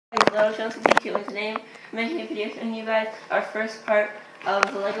Although Jones will be too into name, I'm making a video showing you guys our first part of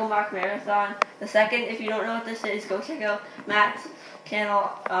the Lego Mock Marathon. The second, if you don't know what this is, go check out Matt's channel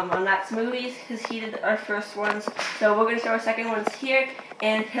on Matt's Movies, because he did our first ones. So we're going to show our second ones here,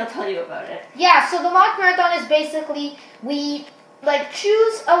 and he'll tell you about it. Yeah, so the Mock Marathon is basically, we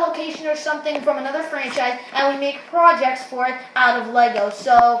choose a location or something from another franchise, and we make projects for it out of Lego.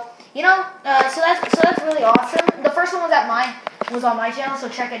 So, you know, so that's really awesome. The first one was on my channel, so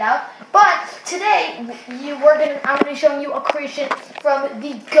check it out. But today, I'm going to be showing you a creation from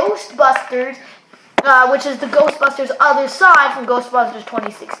the Ghostbusters, which is the Ghostbusters Other Side from Ghostbusters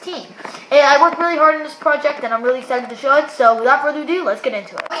 2016. And I worked really hard on this project, and I'm really excited to show it. So without further ado, let's get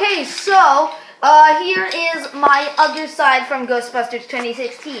into it. Okay, so here is my Other Side from Ghostbusters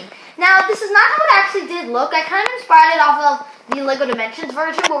 2016. Now, this is not how it actually did look. I kind of inspired it off of the Lego Dimensions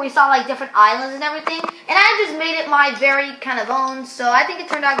version, where we saw like different islands and everything. And I just made it my very kind of own, so I think it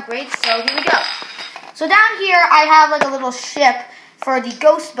turned out great. So here we go. So down here, I have like a little ship for the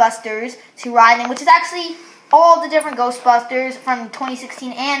Ghostbusters to ride in, which is actually all the different Ghostbusters from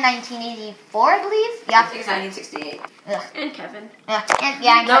 2016 and 1984, I believe. Yeah. I think it's 1968. Ugh. And Kevin. Yeah. And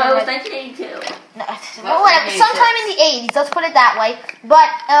no, Kevin it was 1982. No, well, whatever. Sometime in the 80s. Let's put it that way. But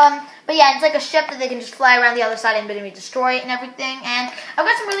yeah, it's like a ship that they can just fly around the other side and maybe destroy it and everything. And I've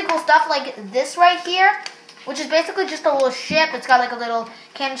got some really cool stuff like this right here, which is basically just a little ship. It's got like a little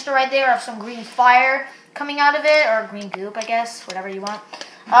canister right there of some green fire coming out of it, or green goop, I guess, whatever you want.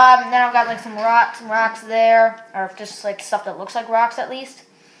 Then I've got like some rocks there, or just like stuff that looks like rocks at least.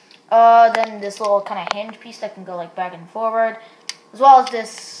 Then this little kind of hinge piece that can go like back and forward, as well as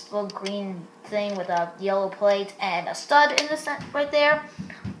this little green thing with a yellow plate and a stud in the center right there,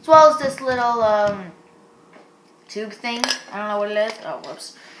 as well as this little tube thing. I don't know what it is. Oh,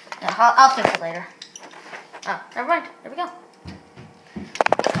 whoops. Yeah, I'll fix it later. Oh, never mind. There we go.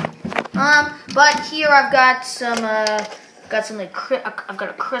 But here I've got some, I've got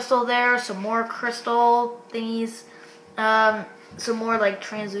a crystal there, some more crystal thingies, some more like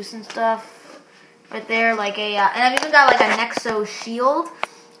translucent stuff right there, like and I've even got like a Nexo shield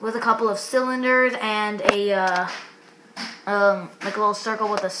with a couple of cylinders and a, like a little circle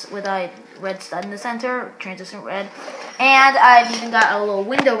with a red stud in the center, translucent red, and I've even got a little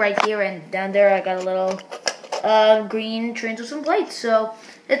window right here, and down there I got a little green translucent plate. So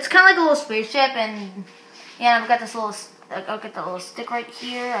it's kind of like a little spaceship, and yeah, I've got this little, I'll get the little stick right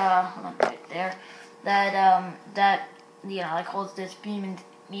here, hold on, right there, that you know, like holds this beam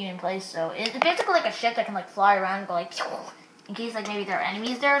in place. So it's basically like a ship that can like fly around and go like, in case like maybe there are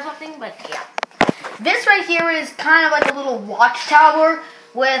enemies there or something. But yeah, this right here is kind of like a little watchtower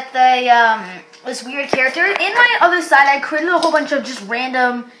with a this weird character. In my Other Side, I created a whole bunch of just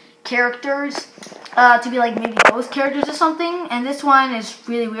random characters to be like maybe ghost characters or something, and this one is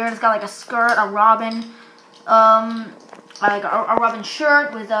really weird. It's got like a skirt, a robin, like a robin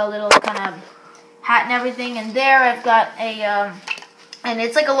shirt with a little kind of hat and everything. And there I've got a and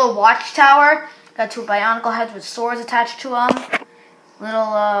it's like a little watchtower. Got two bionicle heads with swords attached to them.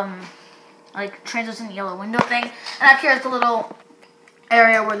 Little like translucent yellow window thing. And up here is the little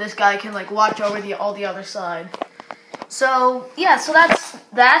area where this guy can like watch over all the other side. So yeah, so that's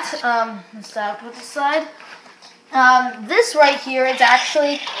that. Let's start with the side. This right here is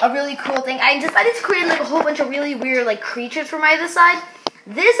actually a really cool thing. I decided to create like a whole bunch of really weird like creatures for my Other Side.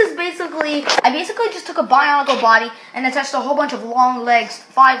 This is I basically just took a bionicle body and attached a whole bunch of long legs,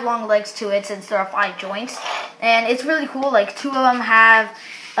 5 long legs to it, since there are 5 joints. And it's really cool. Like 2 of them have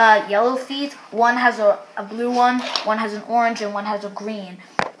yellow feet, 1 has a blue one has an orange, and 1 has a green.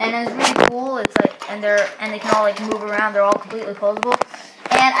 And it's really cool. It's like, and they can all like move around. They're all completely posable.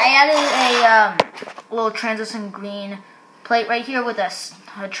 And I added a little translucent green plate right here with a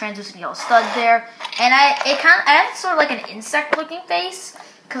translucent yellow stud there. And I have sort of like an insect-looking face,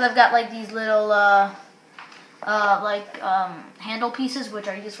 because I've got like these little handle pieces, which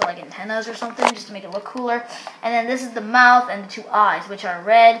are used for like antennas or something, just to make it look cooler. And then this is the mouth and the 2 eyes, which are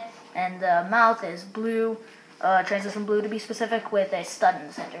red, and the mouth is blue. Translucent blue to be specific, with a stud in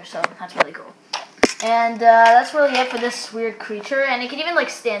the center, so that's really cool. And that's really it for this weird creature, and it can even like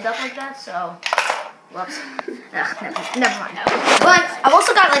stand up like that, so whoops. Never mind. But I've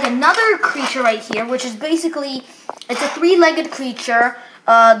also got like another creature right here, which is basically, it's a 3-legged creature.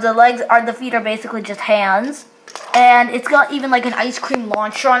 The feet are basically just hands, and it's got even like an ice cream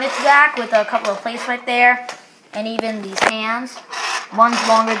launcher on its back with a couple of plates right there, and even these hands. One's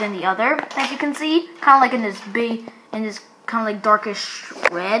longer than the other, as you can see, kind of like in this kind of like darkish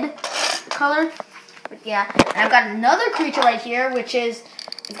red color. But yeah, and I've got another creature right here, which is,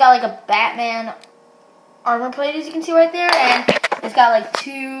 it's got like a Batman armor plate, as you can see right there, and It's got like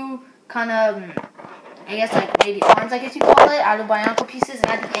two kind of, I guess like maybe arms, I guess you call it, out of bionicle pieces,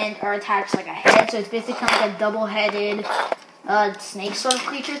 and at the end are attached like a head. So it's basically kind of like a double-headed snake sort of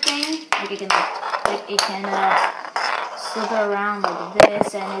creature thing. Like it can slither around like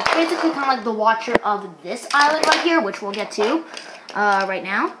this, and it's basically kind of like the watcher of this island right here, which we'll get to right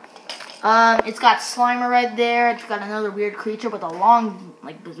now. It's got Slimer right there. It's got another weird creature with a long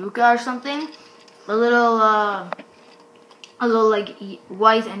like bazooka or something. A little like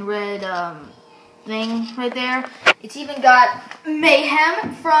white and red thing right there. It's even got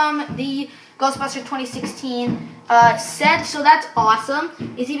Mayhem from the Ghostbusters 2016 set, so that's awesome.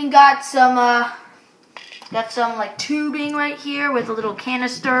 It's even got some like tubing right here with a little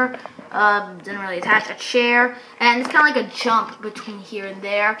canister. Didn't really attach a chair, and it's kind of like a jump between here and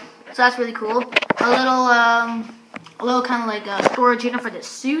there, so that's really cool. A little kind of like a storage unit for this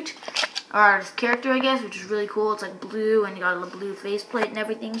suit, or this character, I guess, which is really cool. It's like blue, and you got a little blue faceplate and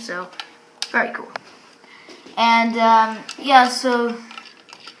everything, so very cool. And yeah, so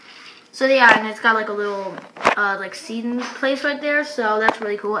yeah, and it's got like a little like seating place right there, so that's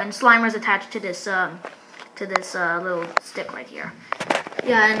really cool. And Slimer's attached to this little stick right here.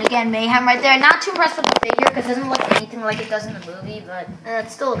 Yeah, and again, Mayhem right there. Not too impressed with the figure because it doesn't look anything like it does in the movie, but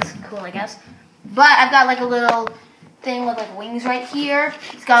it still looks cool, I guess. But I've got like a little thing with like wings right here.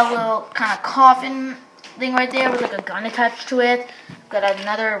 It's got a little kind of coffin thing right there with like a gun attached to it. Got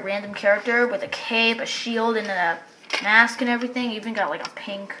another random character with a cape, a shield, and a mask and everything. Even got like a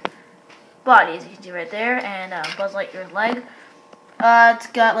pink body, as you can see right there, and Buzz Lightyear's leg. It's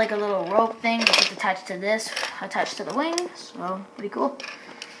got like a little rope thing which is attached to this, attached to the wing, so pretty cool.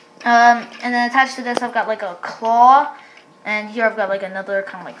 And then attached to this I've got like a claw, and here I've got like another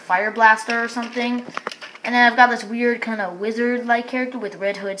kind of like fire blaster or something. And then I've got this weird kind of wizard-like character with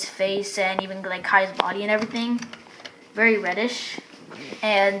Red Hood's face and even like Kai's body and everything. Very reddish.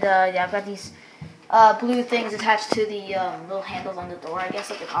 And yeah, I've got these blue things attached to the little handles on the door, I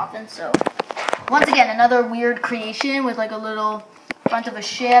guess, of the coffin. So once again, another weird creation with like a little front of a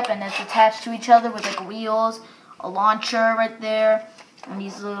ship, and it's attached to each other with like wheels, a launcher right there, and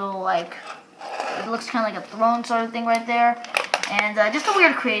these little like, it looks kind of like a throne sort of thing right there, and just a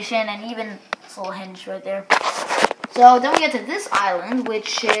weird creation, and even this little hinge right there. So then we get to this island,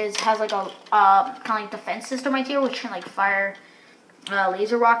 which has like a kind of like defense system right here, which can like fire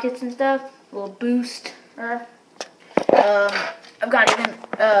laser rockets and stuff. A little booster. I've got even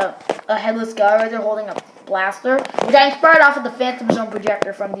a headless guy right there holding a blaster, which I inspired off of the Phantom Zone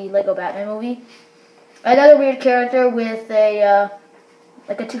projector from the Lego Batman movie. Another weird character with a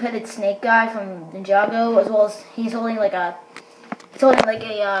like a two-headed snake guy from Ninjago, as well as he's holding like a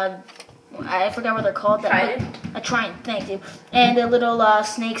I forgot what they're called. Trident? A trident, thank you. And a little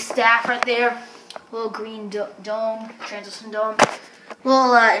snake staff right there. A little green dome, translucent dome.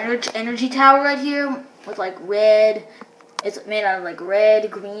 Little energy tower right here with like red. It's made out of like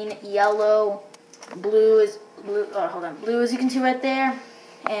red, green, yellow, blue. Oh, hold on, blue as you can see right there.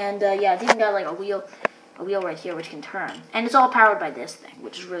 And yeah, it's even got like a wheel right here which can turn. And it's all powered by this thing,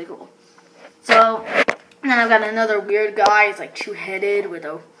 which is really cool. So, and then I've got another weird guy. He's like two-headed with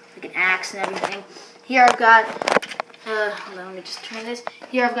like an axe and everything. Here I've got, hold on, let me just turn this.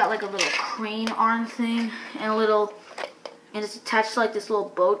 Here I've got like a little crane arm thing and and it's attached to like this little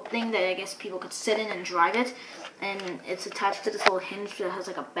boat thing that I guess people could sit in and drive it. And it's attached to this little hinge that has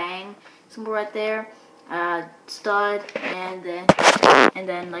like a bang symbol right there, stud, and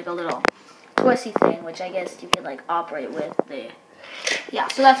then like a little twisty thing, which I guess you could like operate with. Yeah,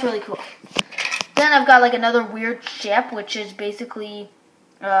 so that's really cool. Then I've got like another weird ship, which is basically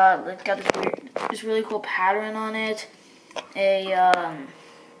it's got this really cool pattern on it. A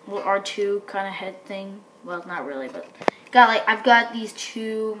little R2 kind of head thing. Well, not really, but I've got these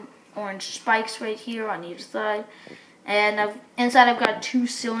two orange spikes right here on each side, and inside I've got two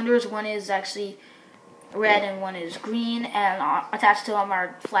cylinders. One is actually red and one is green, and attached to them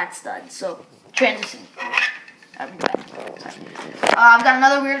are flat studs. So transition. I've got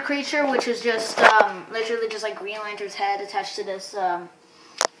another weird creature, which is just literally just like Green Lantern's head attached to this, and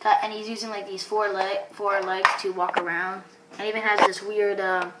he's using like these four legs to walk around. And even has this weird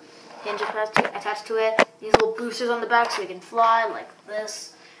hinge attached to it. These little boosters on the back so he can fly like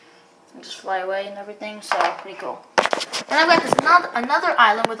this and just fly away and everything. So pretty cool. Then I've got this another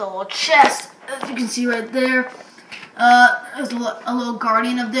island with a little chest, as you can see right there. There's a little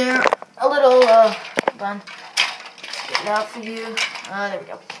guardian up there. A little hold on. Get it out for you. There we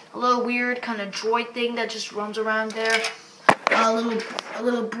go. A little weird kind of droid thing that just runs around there. A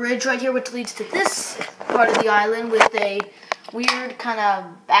little bridge right here which leads to this part of the island with a weird kind of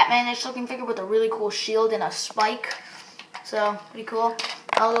Batman-ish looking figure with a really cool shield and a spike. So, pretty cool.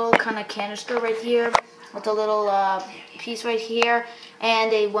 A little kind of canister right here with a little piece right here.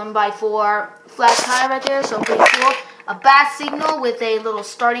 And a 1x4 flat tire right there, so pretty cool. A bat signal with a little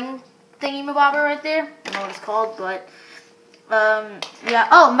starting thingy-mabobber right there. I don't know what it's called, but yeah.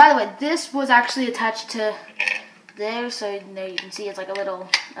 Oh, and by the way, this was actually attached to there, so there you can see it's like a little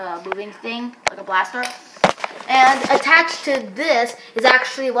moving thing, like a blaster. And attached to this is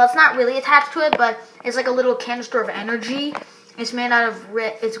actually, well, it's not really attached to it, but it's like a little canister of energy. It's made out of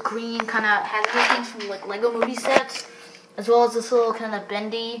it's green, kind of has things from like Lego movie sets, as well as this little kind of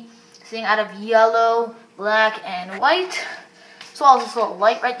bendy thing out of yellow, black, and white. As well as this little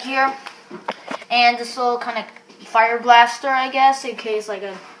light right here, and this little kind of fire blaster, I guess, in case like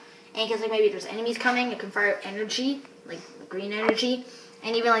maybe there's enemies coming, it can fire energy, like green energy.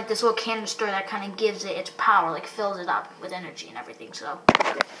 And even like this little canister that kind of gives it its power, like fills it up with energy and everything. So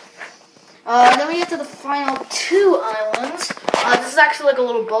then we get to the final 2 islands. This is actually like a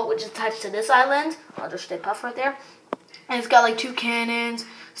little boat which is attached to this island. I'll just stay puff right there. And it's got like 2 cannons,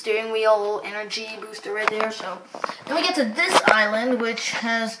 steering wheel, energy booster right there. So then we get to this island, which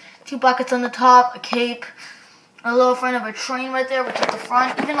has 2 buckets on the top, a cape, a little front of a train right there, which is the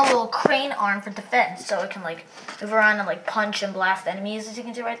front, even a little crane arm for defense, so it can like move around and like punch and blast enemies, as you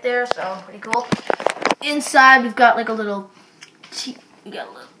can see right there. So pretty cool. Inside we've got like a little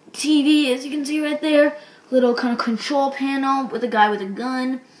TV, as you can see right there, little kind of control panel with a guy with a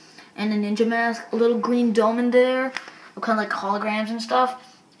gun and a ninja mask, a little green dome in there, kind of like holograms and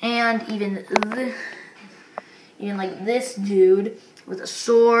stuff, and even like this dude with a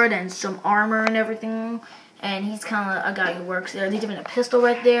sword and some armor and everything. And he's kind of a guy who works there. There's even a pistol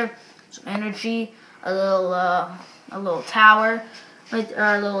right there, some energy, a little tower, right,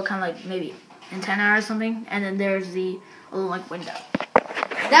 or a little kind of like maybe antenna or something. And then there's the little like window.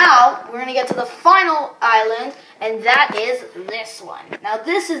 Now we're gonna get to the final island, and that is this one. Now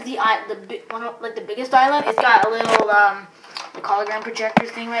this is the biggest island. It's got a little like hologram projector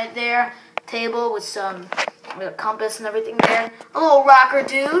thing right there, table with some compass and everything there. A little rocker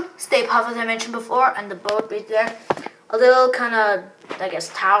dude, Stay Puft as I mentioned before, and the boat right there. A little kind of, I guess,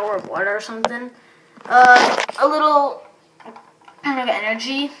 tower of water or something. A little kind of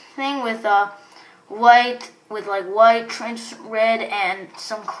energy thing with white, translucent red, and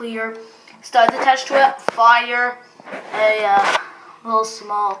some clear studs attached to it. Fire, a little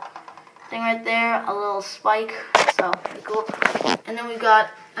small thing right there, a little spike, so pretty cool. And then we've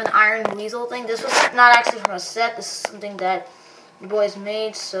got an iron weasel thing. This was not actually from a set. This is something that the boys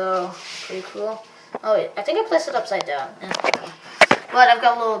made, so pretty cool. Oh wait, I think I placed it upside down. But I've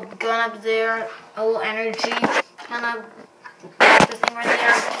got a little gun up there, a little energy kind of thing right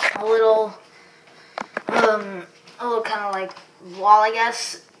there, a little kind of like wall, I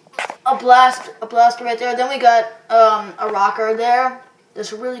guess. A blaster right there. Then we got a rocker there.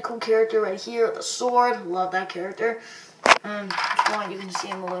 There's a really cool character right here with a sword. Love that character. If you want, you can see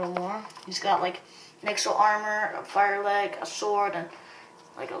him a little more. He's got like Nexo armor, a fire leg, a sword, and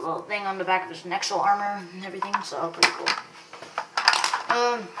like a little thing on the back of his Nexo armor and everything. So pretty cool.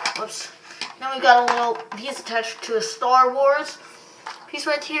 Whoops. Then we got a little piece attached to a Star Wars piece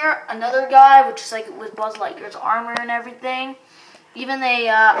right here. Another guy, which is like with Buzz Lightyear's armor and everything. Even a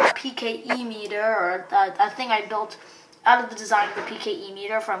PKE meter, or that thing I built out of the design of the PKE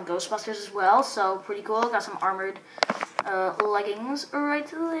meter from Ghostbusters as well. So pretty cool. Got some armored leggings right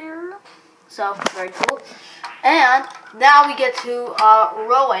there. So very cool. And now we get to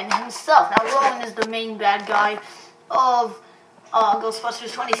Rowan himself. Now Rowan is the main bad guy of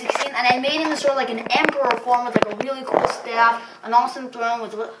Ghostbusters 2016, and I made him sort of like an emperor form with like a really cool staff, an awesome throne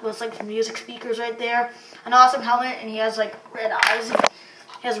with like some music speakers right there, an awesome helmet, and he has like red eyes.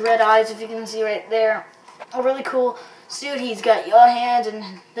 He has red eyes, if you can see right there. A really cool suit. He's got yellow hands,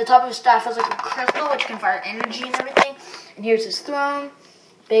 and the top of his staff has like a crystal which can fire energy and everything. And here's his throne,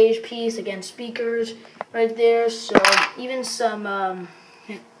 beige piece, again speakers right there. So even some,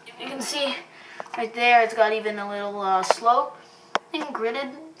 you can see right there, it's got even a little slope and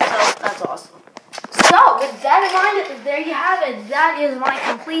gridded, so that's awesome. So with that in mind, there you have it. That is my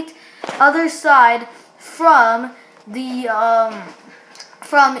complete other side from the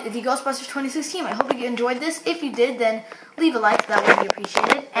Ghostbusters 2016. I hope you enjoyed this. If you did, then leave a like. That would be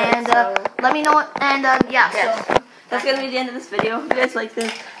appreciated. And let me know. And yeah, so that's gonna be the end of this video. If you guys like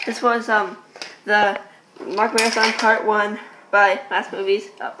this, this was the Mark Marathon Part 1 by Last Movies.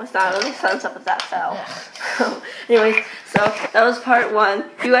 It's not really thumbs up if that fell. Anyways, so that was Part 1.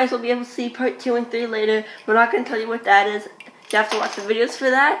 You guys will be able to see Part 2 and 3 later. We're not gonna tell you what that is. You have to watch the videos for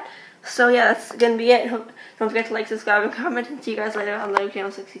that. So yeah, that's gonna be it. Don't forget to like, subscribe, and comment, and see you guys later on Lego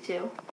Channel 62.